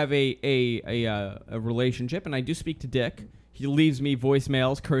we do have a relationship, and I do speak to Dick. He leaves me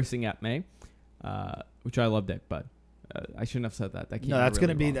voicemails cursing at me, which I love Dick, but I shouldn't have said that. No, that's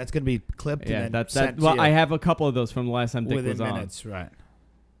gonna be clipped. Yeah, and then that. sent Well, to I you have a couple of those from the last time Dick within was on. minutes, right?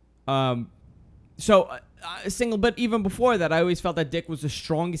 But even before that, I always felt that Dick was the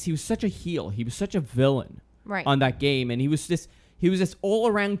strongest. He was such a heel. He was such a villain on that game, and he was this all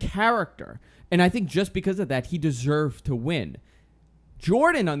around character. And I think just because of that, he deserved to win.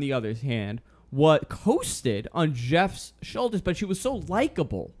 Jordan, on the other hand, coasted on Jeff's shoulders, but she was so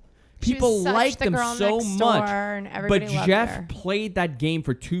likable. People liked them so much. But Jeff played that game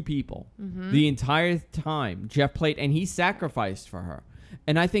for 2 people the entire time. Jeff played, and he sacrificed for her.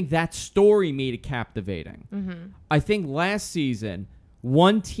 And I think that story made it captivating. I think last season,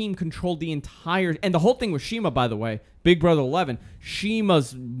 one team controlled the entire... And the whole thing with Shima, by the way, Big Brother 11,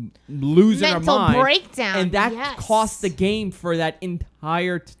 Shima's losing her mind. Mental breakdown, And that cost the game for that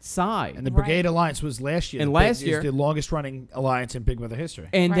entire side. And the Brigade Alliance was last year. And last year... is the longest running alliance in Big Brother history.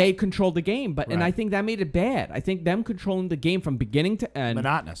 And they controlled the game. And I think that made it bad. I think them controlling the game from beginning to end...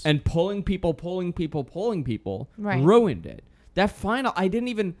 monotonous. And pulling people ruined it. That final...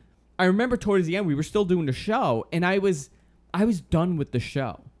 I remember towards the end, we were still doing the show, and I was done with the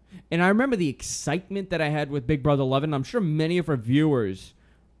show. And I remember the excitement that I had with Big Brother 11. I'm sure many of our viewers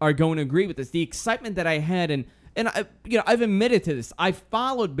are going to agree with this. The excitement that I had, and I've admitted to this. I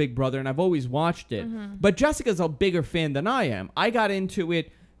followed Big Brother, and I've always watched it. But Jessica's a bigger fan than I am. I got into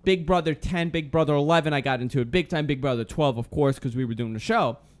it Big Brother 10, Big Brother 11. I got into it big time. Big Brother 12, of course, because we were doing the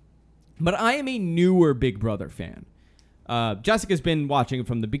show. But I am a newer Big Brother fan. Jessica's been watching it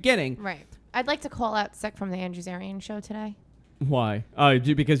from the beginning. Right. I'd like to call out Sick from the Andrew Zarian show today. Why?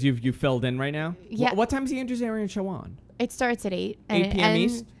 Because you filled in right now? Yeah. What time is the Andrews Arian show on? It starts at 8. 8 p.m.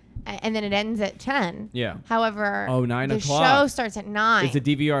 East? And then it ends at 10. Yeah. However, 9 the o'clock. show starts at 9. Is the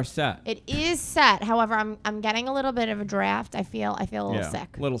DVR set? It is set. However, I'm getting a little bit of a draft. I feel a little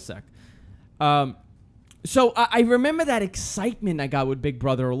sick. A little sick. So I remember that excitement I got with Big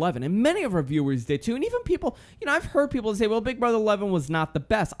Brother 11, and many of our viewers did too. And even people, I've heard people say, well, Big Brother 11 was not the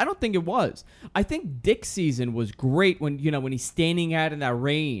best. I don't think it was. I think Dick's season was great when he's standing out in that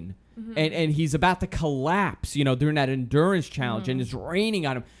rain and he's about to collapse, during that endurance challenge and it's raining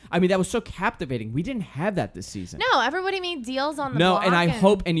on him. I mean, that was so captivating. We didn't have that this season. No, everybody made deals on the block. And I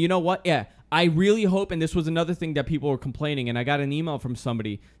hope, and you know what? Yeah. I really hope, and this was another thing that people were complaining, and I got an email from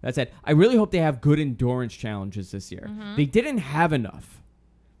somebody that said, I really hope they have good endurance challenges this year. They didn't have enough.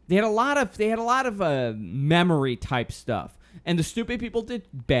 They had a lot of memory type stuff, and the stupid people did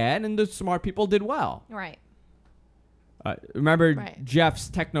bad, and the smart people did well. Right. Remember Jeff's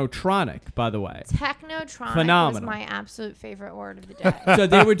Technotronic, by the way. Technotronic Phenomenal. was my absolute favorite word of the day.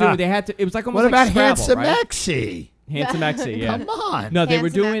 So it was like almost What like about Scrabble, Handsomexy? Right? Handsomexy, yeah. Come on. No, they were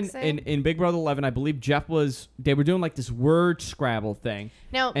doing Handsomexy. in Big Brother 11. I believe they were doing like this word Scrabble thing.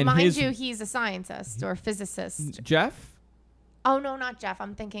 Now, and mind you, he's a scientist or physicist. Jeff? Oh no, not Jeff.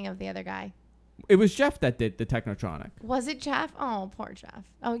 I'm thinking of the other guy. It was Jeff that did the Technotronic. Was it Jeff? Oh, poor Jeff.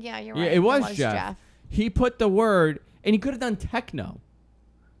 Oh yeah, you're right. Yeah, it was Jeff. He put the word, and he could have done techno.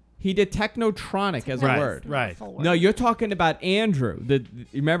 He did Technotronic as a word. Right. No, you're talking about Andrew. You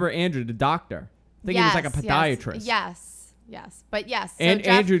remember Andrew, the doctor? I think he was like a podiatrist. Yes. But yes. So And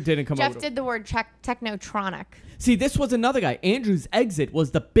Andrew didn't come up Jeff with did the word Technotronic. See, this was another guy. Andrew's exit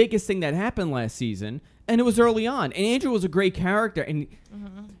was the biggest thing that happened last season, and it was early on. And Andrew was a great character. And,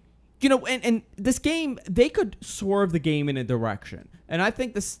 and this game, they could swerve the game in a direction. And I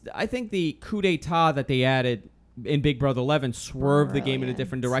think the coup d'etat that they added in Big Brother 11 swerved the game in a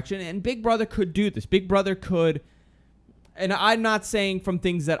different direction. And Big Brother could do this. Big Brother could... And I'm not saying from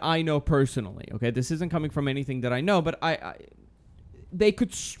things that I know personally, okay? This isn't coming from anything that I know, but they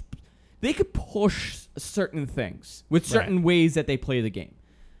could push certain things with certain ways that they play the game.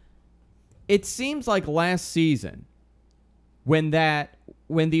 It seems like last season, when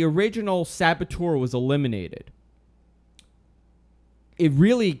the original saboteur was eliminated, it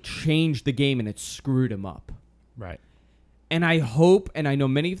really changed the game and it screwed him up. Right. And I hope, and I know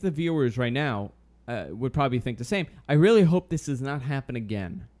many of the viewers right now would probably think the same. I really hope this does not happen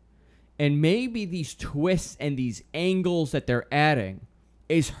again. And maybe these twists and these angles that they're adding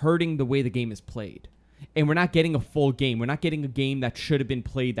is hurting the way the game is played. And we're not getting a full game. We're not getting a game that should have been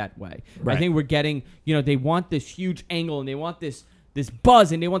played that way. Right. I think we're getting, they want this huge angle and they want this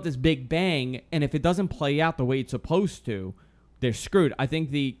buzz and they want this big bang. And if it doesn't play out the way it's supposed to, they're screwed. I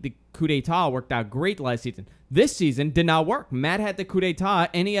think the coup d'etat worked out great last season. This season did not work. Matt had the coup d'etat,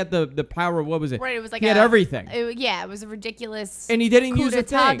 and he had the power of, what was it? Right, it was like he had everything. It was a ridiculous and he didn't coup use a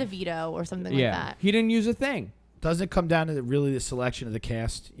d'etat thing. de veto or something like that. He didn't use a thing. Doesn't it come down to really the selection of the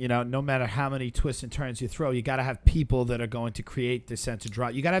cast? No matter how many twists and turns you throw, you got to have people that are going to create the sense of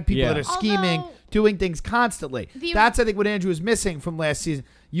drama. You got to have people that are scheming, doing things constantly. That's, I think, what Andrew was missing from last season.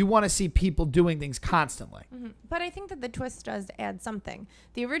 You want to see people doing things constantly. Mm-hmm. But I think that the twist does add something.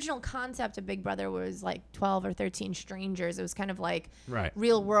 The original concept of Big Brother was like 12 or 13 strangers. It was kind of like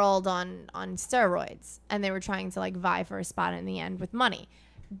Real World on steroids. And they were trying to like vie for a spot in the end with money.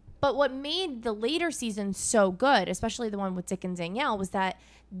 But what made the later season so good, especially the one with Dick and Danielle, was that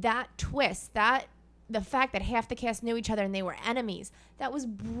twist, the fact that half the cast knew each other and they were enemies. That was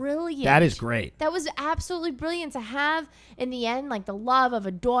brilliant. That is great. That was absolutely brilliant to have in the end, like the love of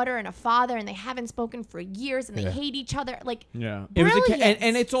a daughter and a father, and they haven't spoken for years and they hate each other. Like, it was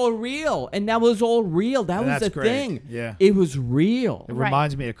and it's all real, and that was all real. That was the thing. Yeah, it was real. It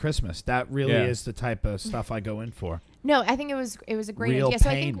reminds me of Christmas. That really is the type of stuff I go in for. No, I think it was a great Real idea.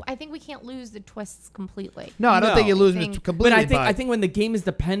 Pain. So I think we can't lose the twists completely. No, I don't think you lose it completely. But I think when the game is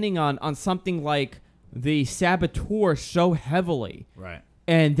depending on something like the saboteur so heavily, right,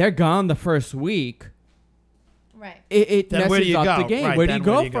 and they're gone the first week, right, it then messes up the game. Right, where do you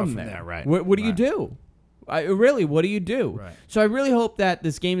go from there? Right. What do you do? Really, what do you do? Right. So I really hope that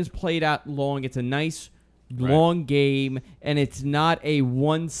this game is played out long. It's a nice long game, and it's not a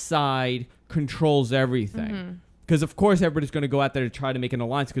one side controls everything. Because, of course, everybody's going to go out there to try to make an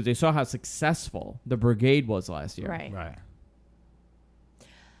alliance because they saw how successful the brigade was last year. Right.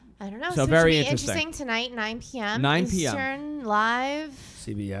 I don't know. So So very it should be interesting. interesting tonight, 9 p.m. 9 p.m. Eastern, live.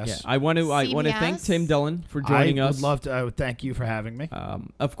 CBS. Yeah, I want to thank CBS. Tim Dillon for joining I us. would love to. I would thank you for having me.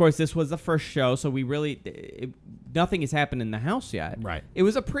 Of course, this was the first show, so we really nothing has happened in the house yet. Right. It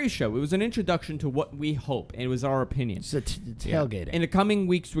was a pre-show. It was an introduction to what we hope, and it was our opinion. It's tailgating. In the coming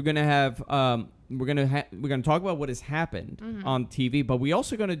weeks, we're gonna have we're gonna talk about what has happened on TV, but we're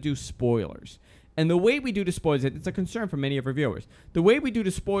also gonna do spoilers. And the way we do the spoilers, it's a concern for many of our viewers. The way we do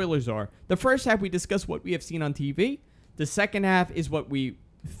the spoilers are, the first half we discuss what we have seen on TV. The second half is what we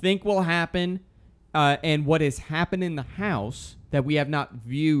think will happen and what has happened in the house that we have not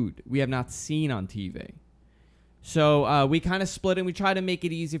viewed, we have not seen on TV. So we kind of split and we try to make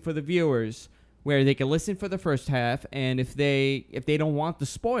it easy for the viewers where they can listen for the first half, and if they don't want the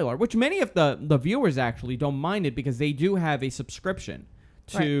spoiler, which many of the viewers actually don't mind it because they do have a subscription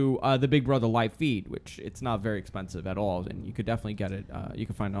to the Big Brother live feed, which it's not very expensive at all, and you could definitely get it. You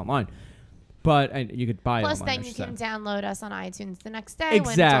can find it online, and you could buy it online. Plus, then you can download us on iTunes the next day when it's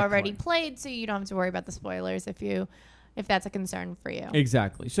Exactly. already played, so you don't have to worry about the spoilers if that's a concern for you.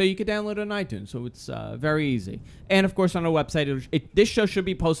 Exactly. So you could download it on iTunes, so it's very easy. And of course, on our website, this show should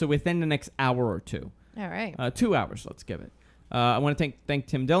be posted within the next hour or two. All right. 2 hours, let's give it. I want to thank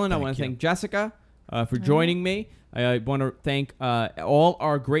Tim Dillon. I want to thank Jessica for joining me. I want to thank all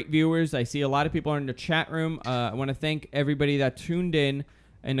our great viewers. I see a lot of people are in the chat room. I want to thank everybody that tuned in.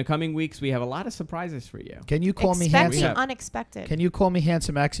 In the coming weeks, we have a lot of surprises for you. Can you call me Expect the Handsome? unexpected. Can you call me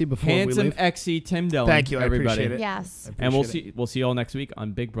Handsomexy before we leave? Handsomexy Tim Dillon. Thank you. I everybody. appreciate it. Yes. And we'll see you all next week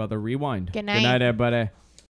on Big Brother Rewind. Good night. Good night, everybody.